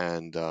 there.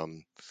 And,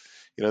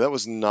 that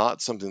was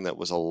not something that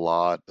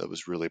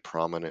was really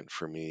prominent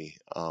for me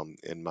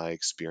in my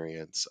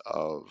experience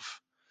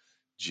of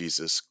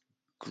Jesus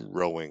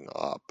growing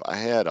up. I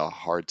had a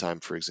hard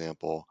time, for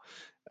example,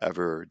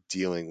 ever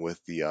dealing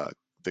with the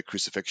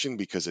crucifixion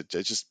because it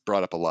just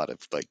brought up a lot of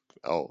like,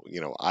 oh,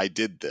 I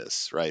did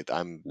this, right?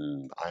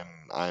 Mm.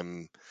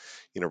 I'm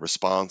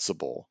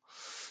responsible.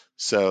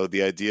 So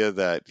the idea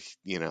that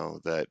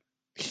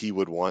he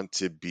would want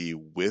to be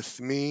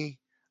with me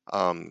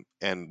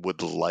and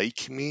would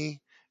like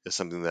me is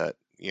something that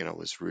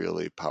was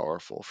really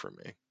powerful for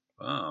me.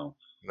 Wow.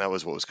 And that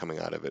was what was coming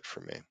out of it for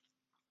me.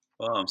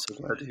 Wow, I'm so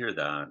glad to hear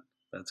that.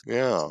 That's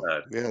Yeah,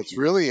 sad. yeah, it's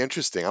really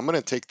interesting. I'm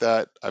gonna take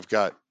that. I'm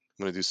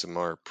gonna do some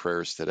more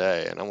prayers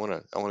today, and I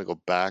wanna go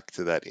back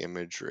to that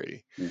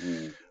imagery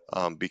Mhm.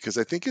 because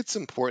I think it's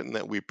important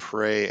that we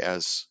pray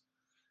as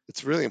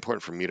it's really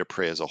important for me to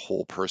pray as a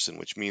whole person,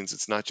 which means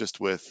it's not just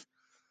with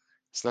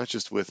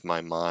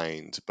my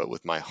mind, but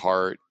with my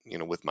heart,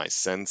 with my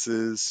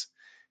senses,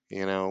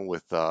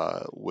 with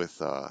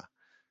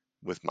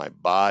my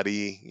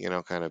body,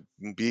 kind of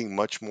being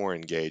much more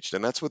engaged.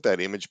 And that's what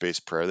that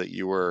image-based prayer that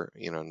you were,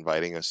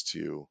 inviting us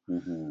to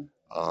Mhm.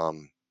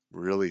 um,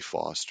 really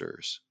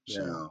fosters.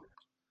 So, Yeah.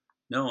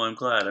 No, I'm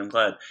glad. I'm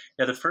glad.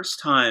 Yeah, the first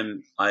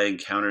time I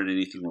encountered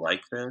anything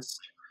like this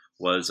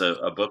was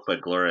a book by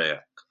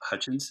Gloria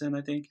Hutchinson,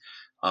 I think.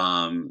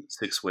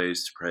 Six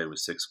Ways to Pray with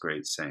Six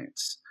Great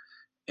Saints.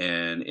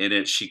 And in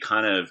it, she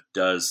kind of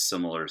does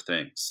similar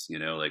things,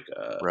 like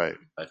right.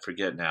 I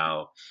forget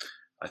now.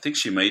 I think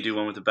she may do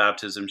one with the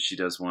baptism. She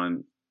does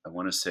one, I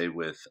want to say,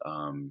 with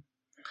the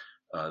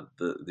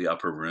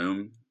upper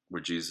room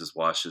where Jesus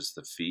washes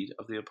the feet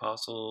of the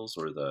apostles,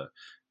 or the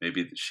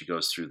maybe she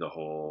goes through the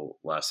whole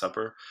Last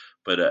Supper.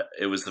 But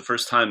it was the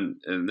first time,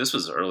 and this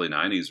was early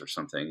 '90s or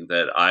something,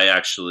 that I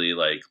actually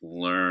like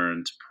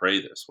learned to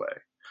pray this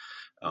way,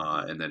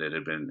 Hmm. and that it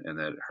had been, and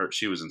that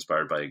she was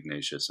inspired by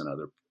Ignatius and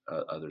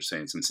other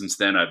saints, and since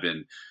then I've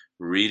been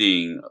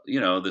reading,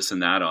 this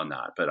and that on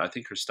that. But I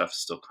think her stuff is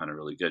still kind of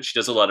really good. She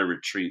does a lot of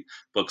retreat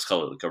books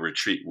called like a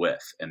retreat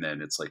with, and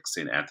then it's like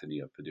Saint Anthony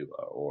of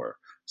Padua or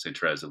Saint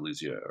Therese of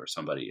Lisieux or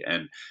somebody,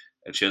 and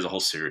she has a whole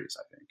series,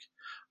 I think.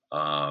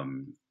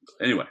 Um,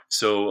 anyway,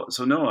 so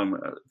no,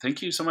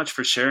 thank you so much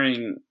for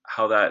sharing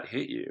how that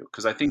hit you,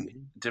 because I think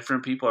Hmm.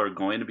 different people are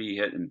going to be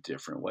hit in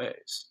different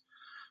ways,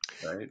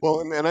 right?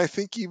 Well, and I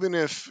think even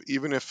if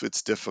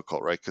it's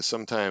difficult, right? Because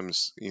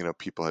sometimes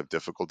people have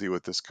difficulty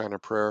with this kind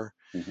of prayer.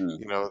 Hmm.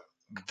 You know,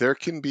 there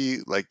can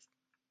be like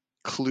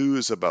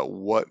clues about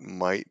what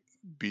might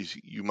be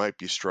you might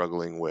be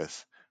struggling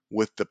with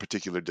the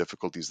particular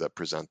difficulties that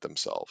present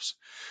themselves.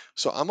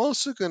 So I'm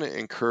also going to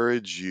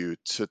encourage you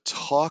to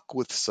talk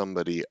with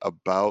somebody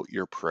about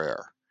your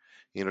prayer.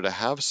 To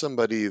have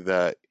somebody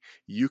that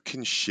you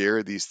can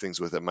share these things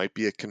with. It might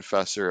be a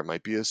confessor, it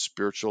might be a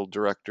spiritual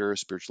director, a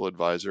spiritual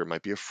advisor, it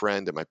might be a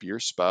friend, it might be your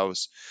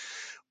spouse.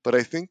 But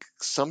I think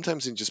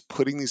sometimes in just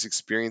putting these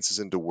experiences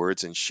into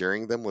words and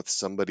sharing them with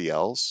somebody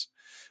else,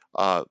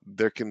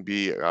 there can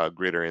be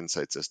greater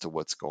insights as to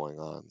what's going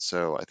on.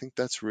 So I think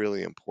that's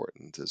really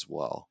important as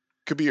well.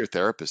 Could be your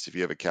therapist if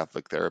you have a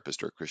Catholic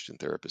therapist or a Christian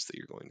therapist that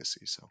you're going to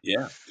see. So,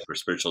 Yeah, or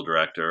spiritual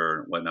director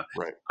or whatnot.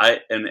 right,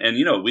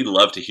 And we'd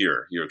love to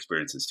hear your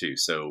experiences too.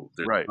 So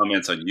there's right.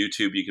 comments on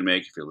YouTube you can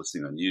make if you're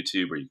listening on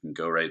YouTube, or you can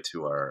go right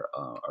to our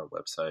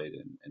website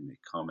and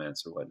make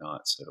comments or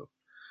whatnot. So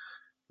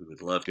we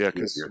would love to Yeah, hear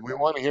because your we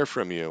thoughts. want to hear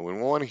from you. We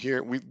want to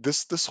hear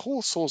this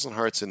whole Souls and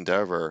Hearts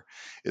endeavor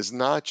is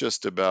not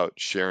just about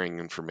sharing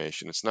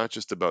information. It's not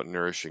just about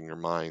nourishing your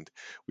mind.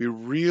 We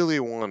really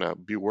want to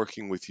be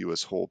working with you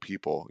as whole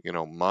people,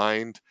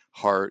 mind,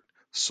 heart,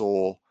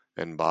 soul,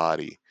 and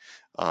body,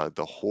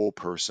 the whole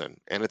person.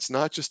 And it's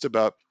not just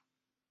about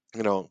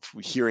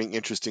hearing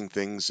interesting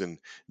things and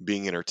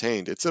being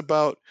entertained. It's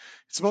about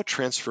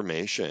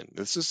transformation.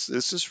 This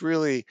is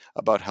really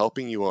about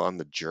helping you on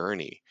the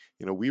journey.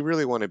 We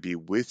really want to be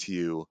with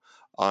you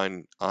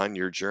on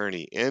your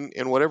journey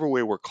in whatever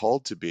way we're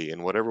called to be,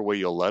 in whatever way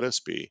you'll let us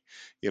be,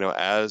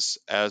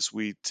 as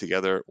we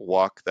together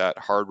walk that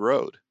hard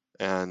road.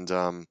 And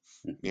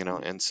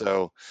Mhm. and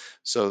so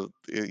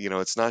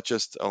it's not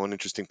just, oh, an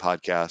interesting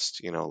podcast,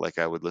 like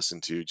I would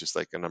listen to, just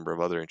like a number of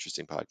other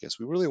interesting podcasts.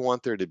 We really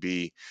want there to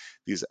be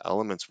these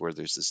elements where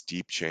there's this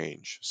deep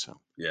change. So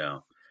Yeah.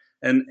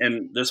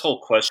 And this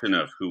whole question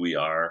of who we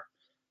are,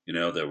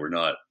 that we're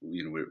not,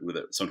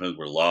 that sometimes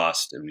we're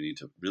lost and we need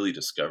to really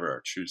discover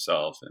our true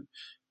self and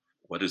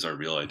what is our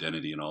real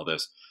identity and all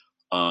this.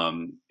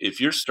 If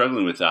you're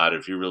struggling with that,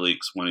 if you're really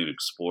wanting to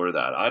explore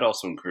that, I'd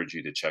also encourage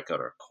you to check out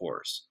our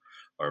course,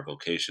 our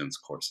vocations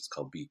course. It's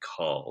called Be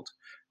Called,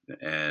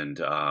 and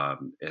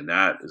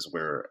that is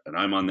where, and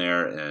I'm on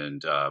there,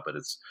 and but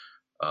it's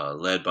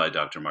led by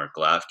Dr. Mark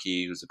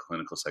Lafke, who's a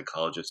clinical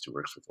psychologist who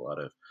works with a lot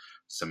of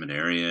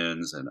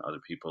seminarians and other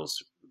people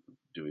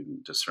doing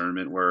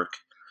discernment work.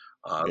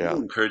 I yeah.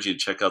 really encourage you to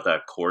check out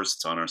that course.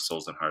 It's on our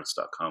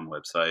soulsandhearts.com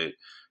website,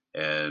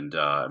 and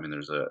I mean,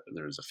 there's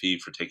a fee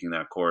for taking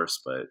that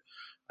course, but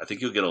I think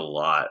you'll get a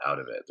lot out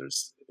of it.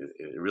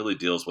 It really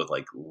deals with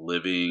like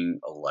living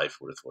a life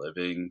worth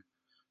living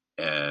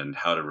and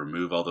how to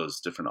remove all those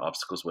different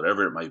obstacles,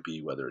 whatever it might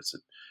be, whether it's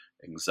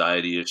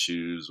anxiety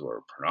issues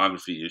or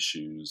pornography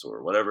issues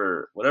or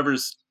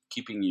whatever's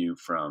keeping you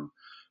from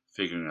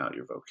figuring out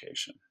your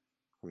vocation.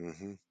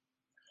 hmm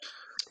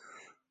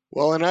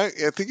Well, and I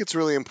think it's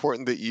really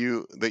important that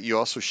you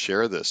also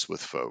share this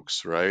with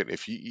folks, right?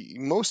 If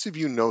most of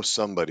you know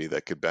somebody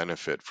that could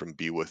benefit from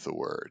Be With the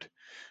Word,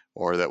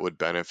 or that would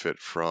benefit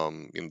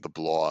from the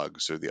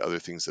blogs or the other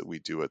things that we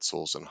do at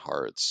Souls and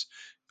Hearts,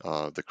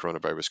 the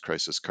Coronavirus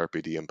Crisis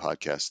Carpe Diem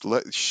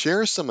podcast.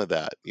 Share some of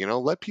that.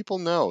 Let people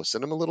know.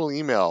 Send them a little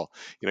email.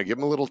 Give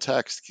them a little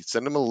text.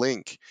 Send them a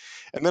link.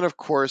 And then, of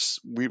course,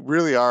 we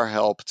really are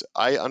helped.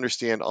 I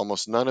understand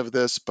almost none of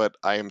this, but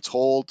I am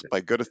told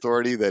by good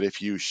authority that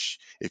if you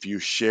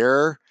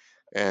share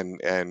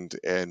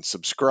and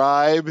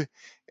subscribe,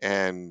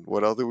 and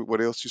what else are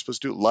you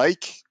supposed to do?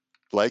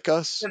 Like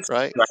us, And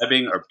right?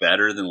 subscribing are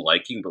better than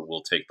liking, but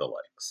we'll take the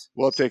likes.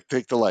 Well, take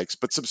the likes,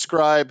 but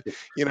subscribe.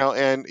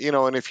 And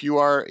if you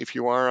are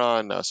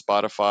on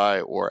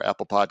Spotify or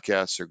Apple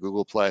Podcasts or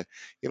Google Play,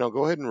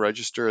 go ahead and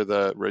register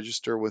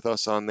with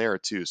us on there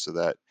too, so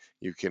that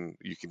you can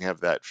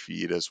have that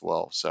feed as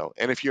well. So,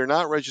 and if you're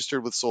not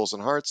registered with Souls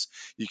and Hearts,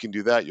 you can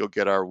do that. You'll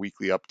get our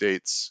weekly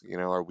updates,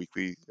 our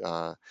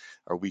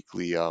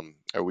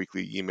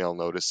weekly email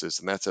notices,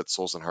 and that's at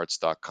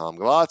soulsandhearts.com.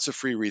 Lots of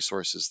free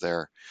resources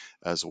there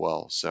as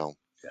well. So.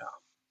 Yeah.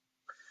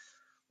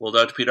 Well,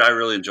 Dr. Peter, I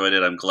really enjoyed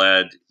it. I'm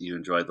glad you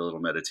enjoyed the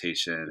little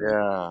meditation. And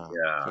Yeah,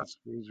 yeah.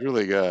 it was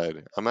really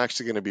good. I'm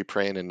actually going to be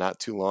praying in not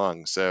too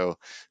long, so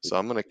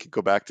I'm going to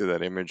go back to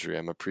that imagery.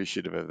 I'm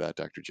appreciative of that,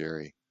 Dr.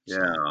 Jerry. So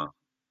Yeah.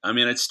 I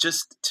mean, it's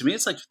just, to me,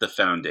 it's like the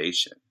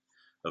foundation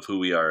of who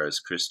we are as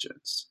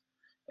Christians.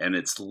 And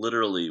it's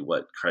literally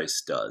what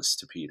Christ does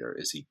to Peter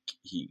is he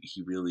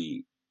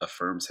really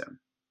affirms him.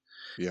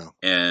 yeah,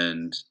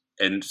 And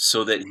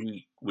so that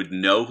he would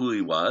know who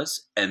he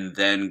was and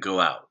then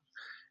go out.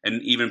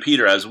 And even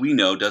Peter, as we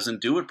know,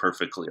 doesn't do it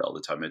perfectly all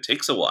the time. It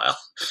takes a while,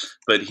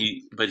 but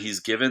he's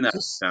given that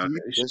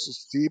foundation. there's a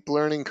steep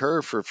learning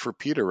curve for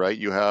Peter, right?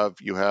 You have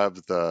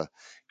the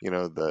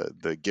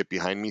get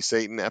behind me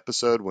Satan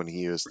episode when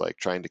he is like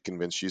trying to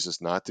convince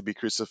Jesus not to be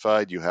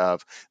crucified. You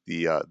have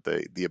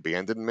the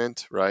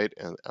abandonment, right?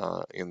 And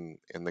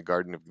in the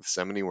Garden of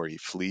Gethsemane where he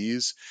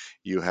flees.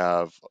 You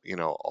have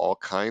all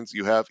kinds.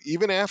 You have,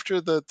 even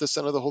after the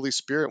descent of the Holy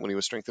Spirit, when he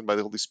was strengthened by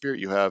the Holy Spirit,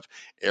 you have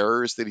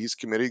errors that he's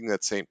committing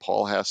that St.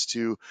 Paul has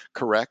to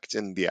correct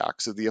in the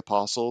Acts of the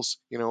Apostles,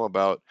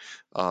 about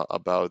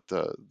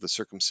the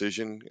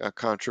circumcision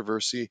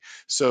controversy.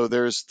 So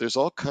there's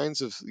all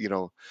kinds of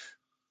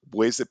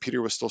ways that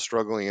Peter was still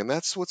struggling, and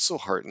that's what's so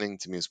heartening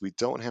to me, is we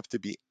don't have to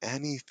be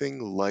anything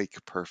like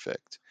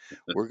perfect.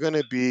 We're going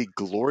to be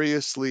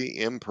gloriously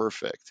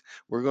imperfect.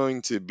 We're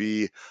going to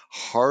be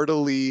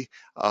heartily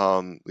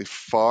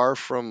far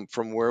from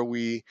where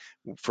we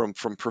from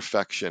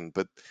perfection,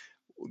 but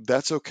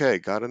that's okay.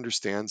 God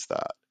understands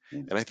that.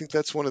 And I think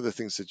that's one of the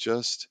things that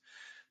just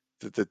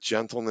the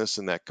gentleness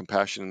and that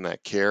compassion and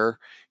that care,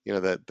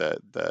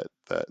 that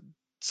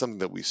something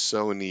that we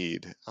so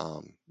need,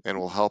 and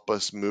will help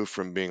us move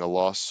from being a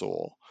lost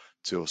soul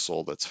to a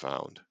soul that's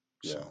found.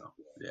 Yeah, So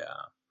yeah,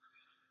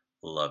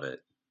 love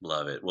it,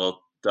 love it.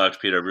 Well, Dr.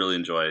 Peter, I really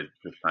enjoyed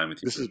this time with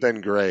this you, has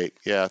been great.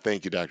 Yeah,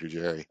 thank you, Dr.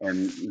 Jerry.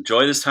 and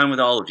enjoy this time with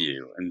all of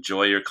you.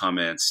 Enjoy your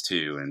comments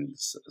too, and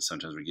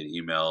sometimes we get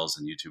emails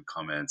and YouTube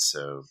comments,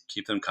 so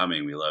keep them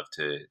coming. We love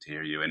to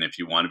hear you. And if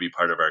you want to be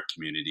part of our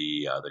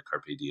community, the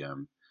Carpe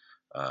Diem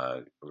uh,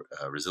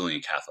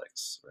 Resilient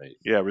Catholics, right?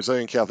 Yeah,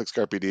 Resilient Catholics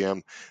Carpe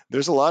Diem.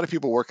 There's a lot of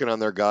people working on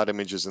their God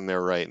images in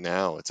there right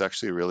now. It's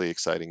actually a really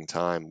exciting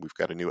time. We've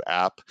got a new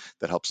app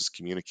that helps us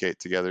communicate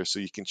together, so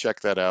you can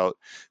check that out.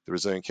 The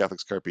Resilient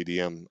Catholics Carpe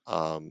Diem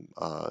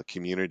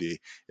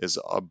community is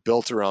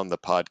built around the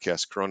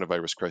podcast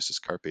Coronavirus Crisis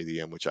Carpe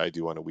Diem, which I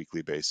do on a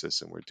weekly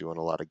basis, and we're doing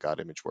a lot of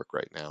God image work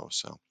right now.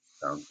 So,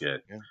 Sounds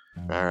good. yeah.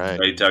 All right.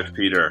 Right, Dr.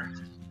 Peter.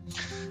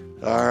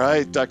 All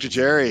right, Dr.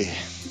 Jerry.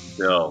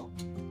 Still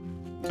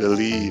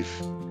Believe,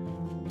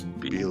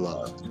 be be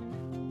loved. loved.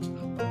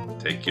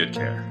 Take good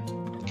care.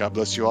 God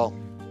bless you all.